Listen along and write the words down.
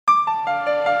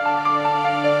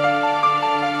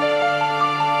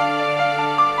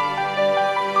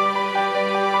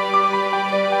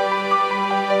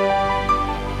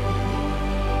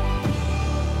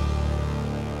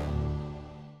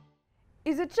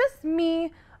it just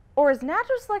me, or is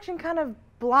natural selection kind of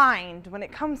blind when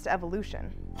it comes to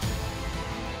evolution?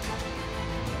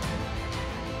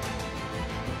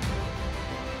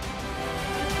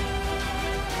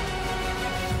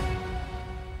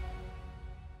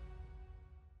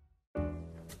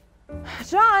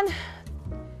 John!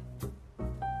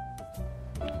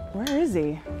 Where is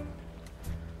he?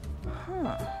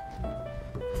 Huh.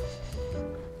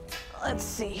 Let's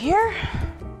see here.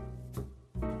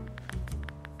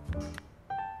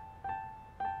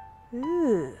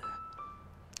 Ooh.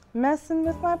 Messing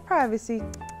with my privacy.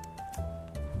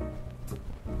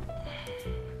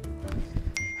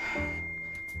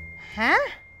 Huh?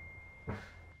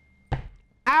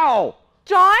 Ow!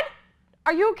 John?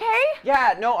 Are you okay?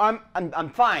 Yeah, no, I'm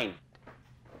fine.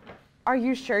 Are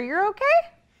you sure you're okay?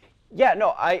 Yeah,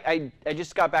 no, I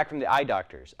just got back from the eye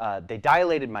doctors. They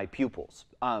dilated my pupils.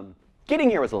 Getting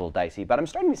here was a little dicey, but I'm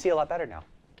starting to see a lot better now.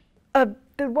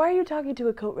 Then why are you talking to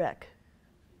a coat wreck?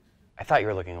 I thought you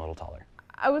were looking a little taller.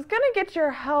 I was gonna get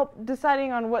your help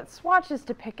deciding on what swatches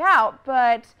to pick out,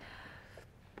 but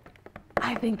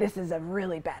I think this is a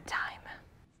really bad time.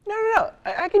 No,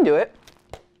 I can do it.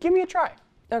 Give me a try.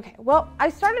 Okay, well, I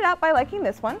started out by liking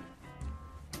this one.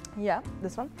 Yeah,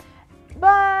 this one.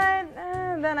 But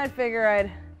then I figure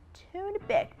I'd tune it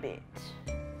back a bit.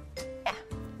 Yeah,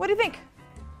 what do you think?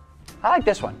 I like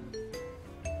this one.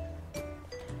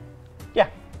 Yeah.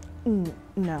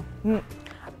 No.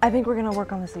 I think we're gonna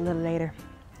work on this a little later.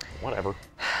 Whatever.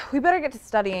 We better get to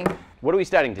studying. What are we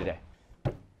studying today?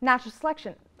 Natural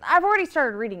selection. I've already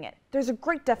started reading it. There's a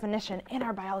great definition in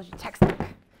our biology textbook.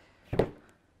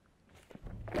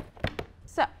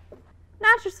 So,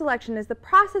 natural selection is the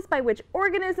process by which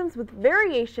organisms with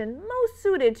variation most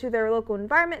suited to their local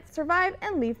environment survive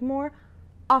and leave more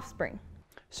offspring.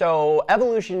 So,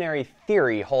 evolutionary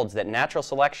theory holds that natural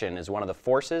selection is one of the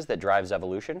forces that drives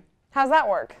evolution? How's that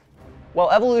work? Well,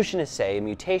 evolutionists say a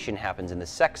mutation happens in the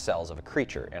sex cells of a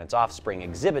creature, and its offspring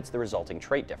exhibits the resulting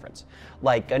trait difference,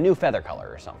 like a new feather color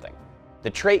or something. The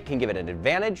trait can give it an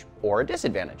advantage or a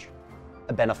disadvantage.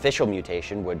 A beneficial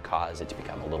mutation would cause it to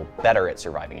become a little better at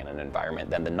surviving in an environment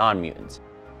than the non-mutants.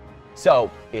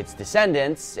 So, its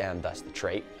descendants, and thus the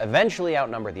trait, eventually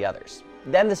outnumber the others.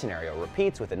 Then the scenario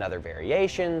repeats with another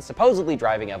variation, supposedly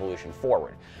driving evolution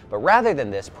forward. But rather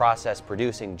than this process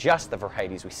producing just the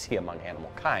varieties we see among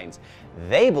animal kinds,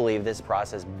 they believe this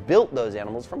process built those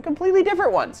animals from completely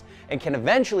different ones, and can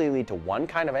eventually lead to one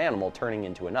kind of animal turning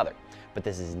into another. But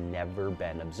this has never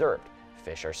been observed.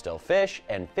 Fish are still fish,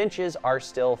 and finches are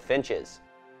still finches.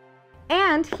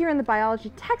 And here in the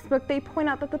biology textbook, they point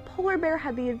out that the polar bear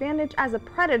had the advantage as a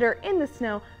predator in the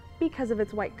snow because of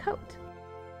its white coat.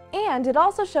 And it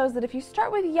also shows that if you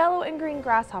start with yellow and green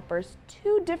grasshoppers,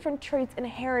 two different traits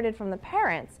inherited from the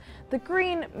parents, the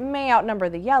green may outnumber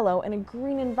the yellow in a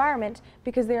green environment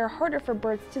because they are harder for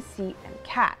birds to see and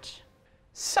catch.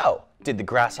 So, did the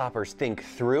grasshoppers think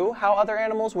through how other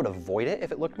animals would avoid it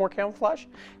if it looked more camouflage?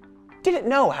 Did it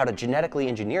know how to genetically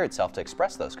engineer itself to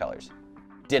express those colors?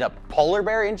 Did a polar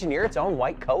bear engineer its own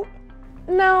white coat?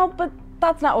 No, but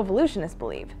that's not what evolutionists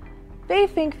believe. They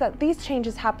think that these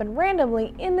changes happen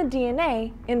randomly in the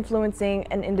DNA, influencing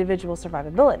an individual's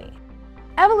survivability.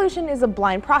 Evolution is a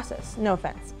blind process, no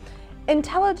offense.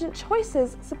 Intelligent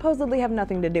choices supposedly have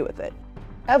nothing to do with it.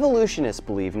 Evolutionists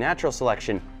believe natural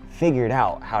selection figured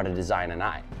out how to design an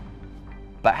eye.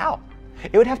 But how?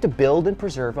 It would have to build and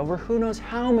preserve over who knows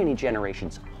how many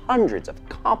generations, hundreds of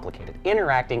complicated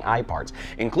interacting eye parts,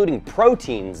 including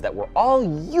proteins that were all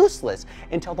useless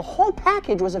until the whole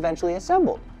package was eventually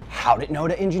assembled. How'd it know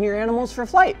to engineer animals for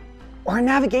flight? Or a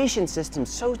navigation system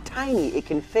so tiny it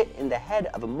can fit in the head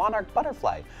of a monarch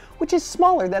butterfly, which is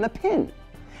smaller than a pin?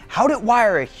 How'd it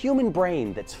wire a human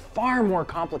brain that's far more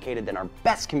complicated than our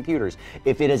best computers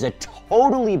if it is a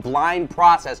totally blind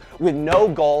process with no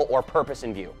goal or purpose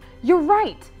in view? You're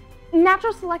right.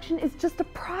 Natural selection is just a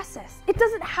process. It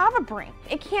doesn't have a brain.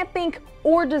 It can't think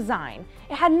or design.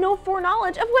 It had no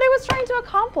foreknowledge of what it was trying to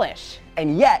accomplish.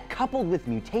 And yet, coupled with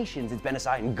mutations, it's been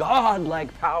assigned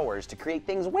godlike powers to create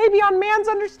things way beyond man's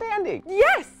understanding.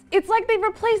 Yes! It's like they've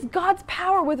replaced God's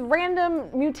power with random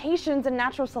mutations and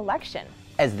natural selection.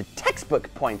 As the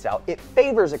textbook points out, it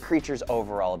favors a creature's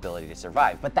overall ability to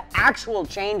survive, but the actual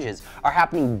changes are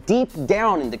happening deep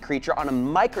down in the creature on a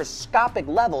microscopic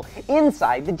level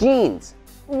inside the genes.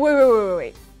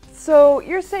 Wait. So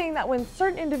you're saying that when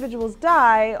certain individuals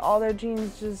die, all their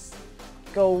genes just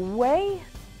go away?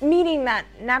 Meaning that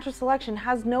natural selection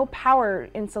has no power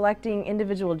in selecting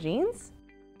individual genes?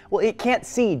 Well, it can't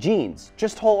see genes,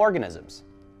 just whole organisms.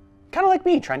 Kind of like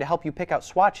me trying to help you pick out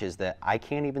swatches that I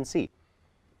can't even see.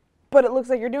 But it looks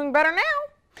like you're doing better now.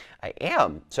 I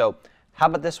am. So how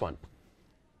about this one?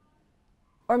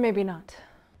 Or maybe not.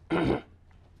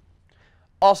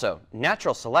 Also,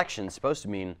 natural selection is supposed to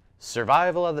mean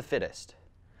survival of the fittest.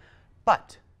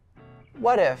 But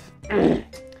what if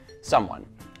someone,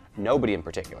 nobody in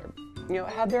particular,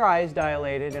 had their eyes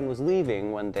dilated and was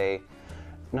leaving when they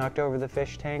knocked over the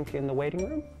fish tank in the waiting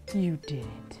room? You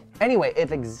didn't. Anyway,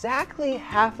 if exactly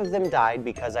half of them died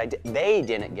because they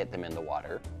didn't get them in the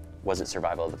water, was it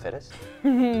survival of the fittest?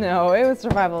 No, it was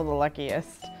survival of the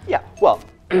luckiest. Yeah, well,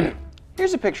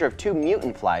 here's a picture of 2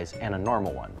 mutant flies and a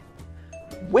normal one.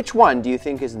 Which one do you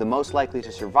think is the most likely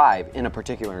to survive in a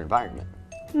particular environment?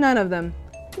 None of them.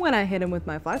 When I hit him with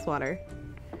my fly swatter.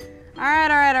 All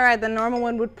right, the normal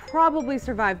one would probably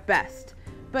survive best.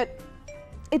 But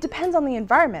it depends on the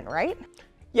environment, right?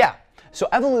 Yeah, so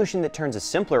evolution that turns a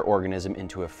simpler organism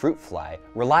into a fruit fly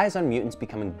relies on mutants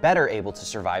becoming better able to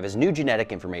survive as new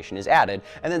genetic information is added,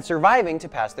 and then surviving to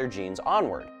pass their genes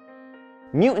onward.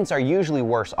 Mutants are usually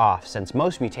worse off since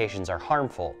most mutations are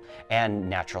harmful, and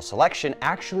natural selection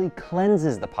actually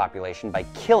cleanses the population by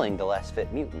killing the less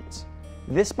fit mutants.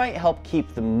 This might help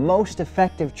keep the most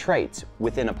effective traits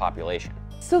within a population.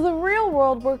 So the real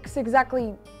world works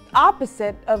exactly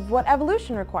opposite of what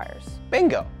evolution requires.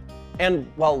 Bingo!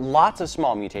 And while lots of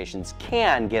small mutations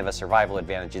can give a survival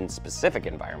advantage in specific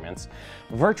environments,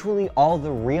 virtually all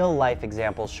the real-life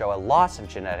examples show a loss of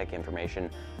genetic information,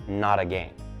 not a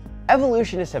gain.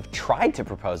 Evolutionists have tried to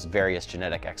propose various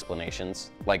genetic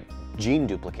explanations, like gene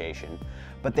duplication,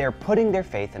 but they're putting their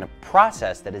faith in a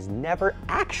process that has never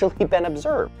actually been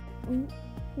observed.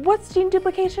 What's gene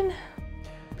duplication?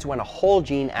 It's when a whole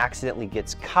gene accidentally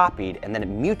gets copied and then it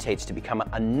mutates to become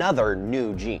another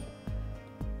new gene.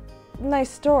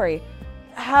 Nice story.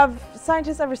 Have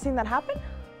scientists ever seen that happen?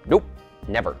 Nope,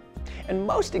 never. And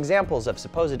most examples of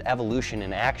supposed evolution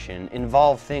in action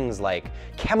involve things like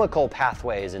chemical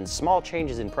pathways and small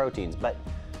changes in proteins, but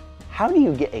how do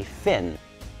you get a fin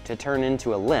to turn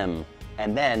into a limb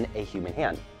and then a human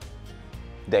hand?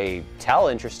 They tell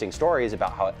interesting stories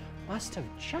about how it must have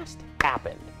just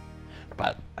happened,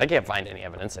 but I can't find any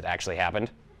evidence it actually happened.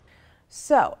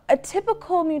 So, a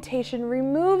typical mutation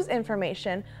removes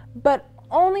information, but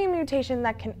only a mutation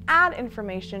that can add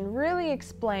information really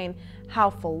explain how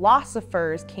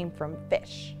philosophers came from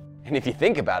fish. And if you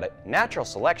think about it, natural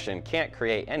selection can't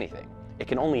create anything. It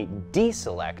can only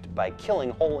deselect by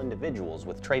killing whole individuals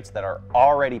with traits that are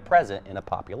already present in a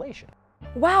population.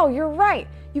 Wow, you're right.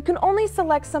 You can only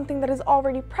select something that is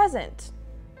already present.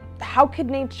 How could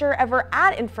nature ever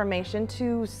add information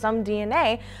to some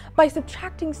DNA by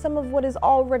subtracting some of what is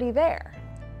already there?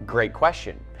 Great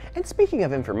question. And speaking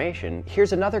of information,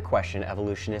 here's another question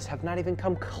evolutionists have not even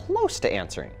come close to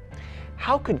answering.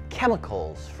 How could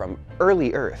chemicals from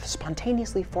early Earth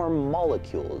spontaneously form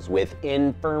molecules with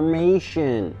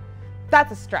information?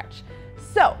 That's a stretch.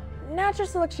 So, natural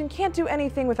selection can't do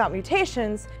anything without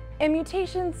mutations, and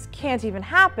mutations can't even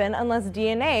happen unless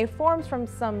DNA forms from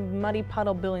some muddy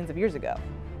puddle billions of years ago.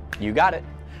 You got it.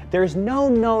 There's no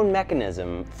known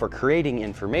mechanism for creating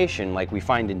information like we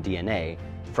find in DNA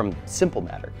from simple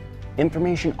matter.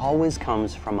 Information always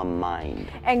comes from a mind.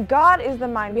 And God is the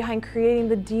mind behind creating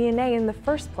the DNA in the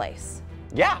first place.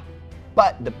 Yeah,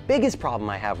 but the biggest problem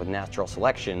I have with natural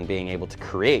selection being able to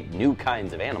create new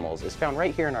kinds of animals is found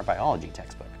right here in our biology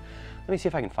textbook. Let me see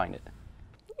if I can find it.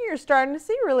 You're starting to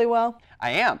see really well.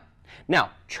 I am.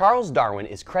 Now, Charles Darwin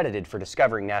is credited for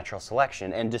discovering natural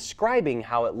selection and describing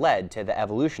how it led to the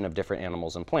evolution of different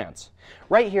animals and plants.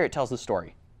 Right here it tells the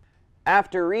story.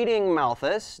 After reading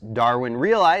Malthus, Darwin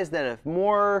realized that if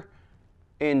more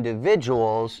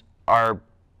individuals are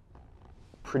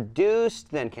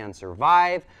produced than can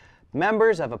survive,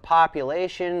 members of a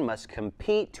population must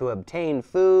compete to obtain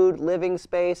food, living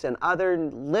space, and other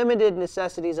limited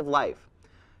necessities of life.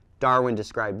 Darwin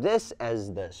described this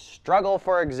as the struggle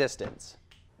for existence.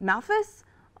 Malthus?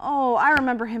 Oh, I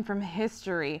remember him from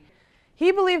history.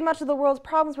 He believed much of the world's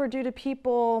problems were due to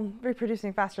people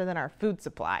reproducing faster than our food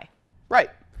supply. Right.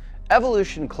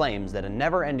 Evolution claims that a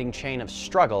never-ending chain of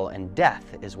struggle and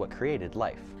death is what created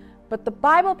life. But the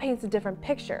Bible paints a different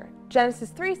picture. Genesis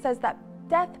 3 says that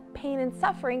death, pain, and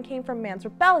suffering came from man's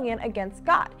rebellion against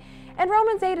God. And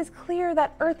Romans 8 is clear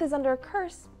that earth is under a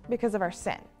curse because of our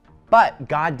sin. But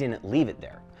God didn't leave it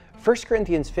there. 1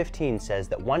 Corinthians 15 says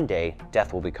that one day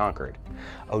death will be conquered.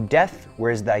 O death,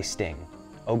 where is thy sting?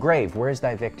 O grave, where is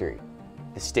thy victory?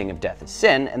 The sting of death is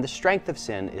sin, and the strength of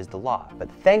sin is the law. But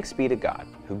thanks be to God,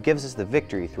 who gives us the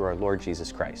victory through our Lord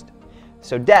Jesus Christ.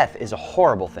 So death is a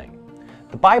horrible thing.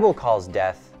 The Bible calls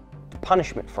death the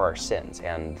punishment for our sins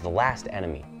and the last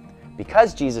enemy.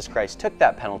 Because Jesus Christ took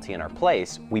that penalty in our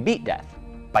place, we beat death.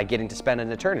 by getting to spend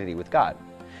an eternity with God.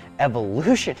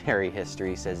 Evolutionary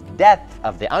history says death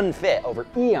of the unfit over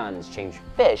eons changed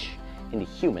fish into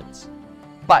humans.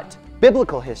 But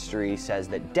biblical history says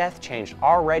that death changed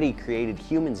already created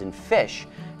humans and fish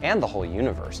and the whole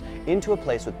universe into a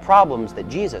place with problems that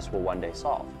Jesus will one day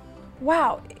solve.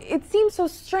 Wow, it seems so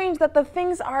strange that the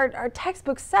things our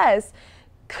textbook says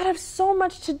could have so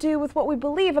much to do with what we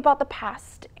believe about the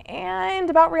past and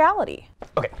about reality.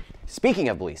 Okay, speaking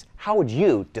of beliefs, how would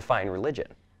you define religion?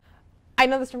 I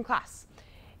know this from class.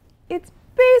 It's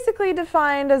basically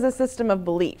defined as a system of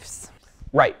beliefs.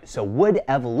 Right, so would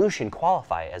evolution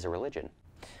qualify as a religion?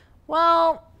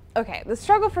 Well, okay, the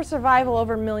struggle for survival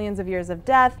over millions of years of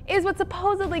death is what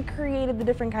supposedly created the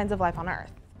different kinds of life on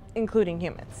Earth, including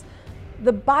humans.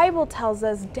 The Bible tells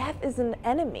us death is an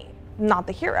enemy, not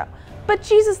the hero. But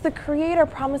Jesus, the Creator,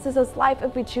 promises us life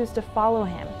if we choose to follow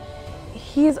Him.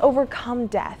 He has overcome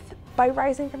death by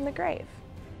rising from the grave.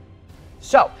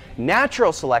 So,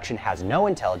 natural selection has no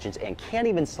intelligence and can't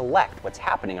even select what's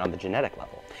happening on the genetic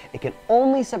level. It can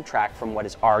only subtract from what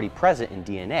is already present in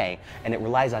DNA, and it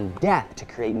relies on death to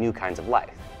create new kinds of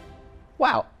life.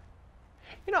 Wow.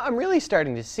 You know, I'm really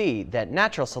starting to see that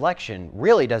natural selection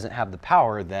really doesn't have the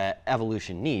power that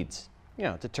evolution needs, you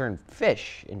know, to turn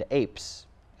fish into apes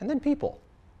and then people.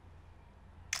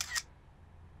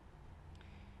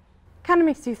 Kind of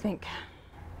makes you think,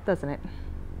 doesn't it?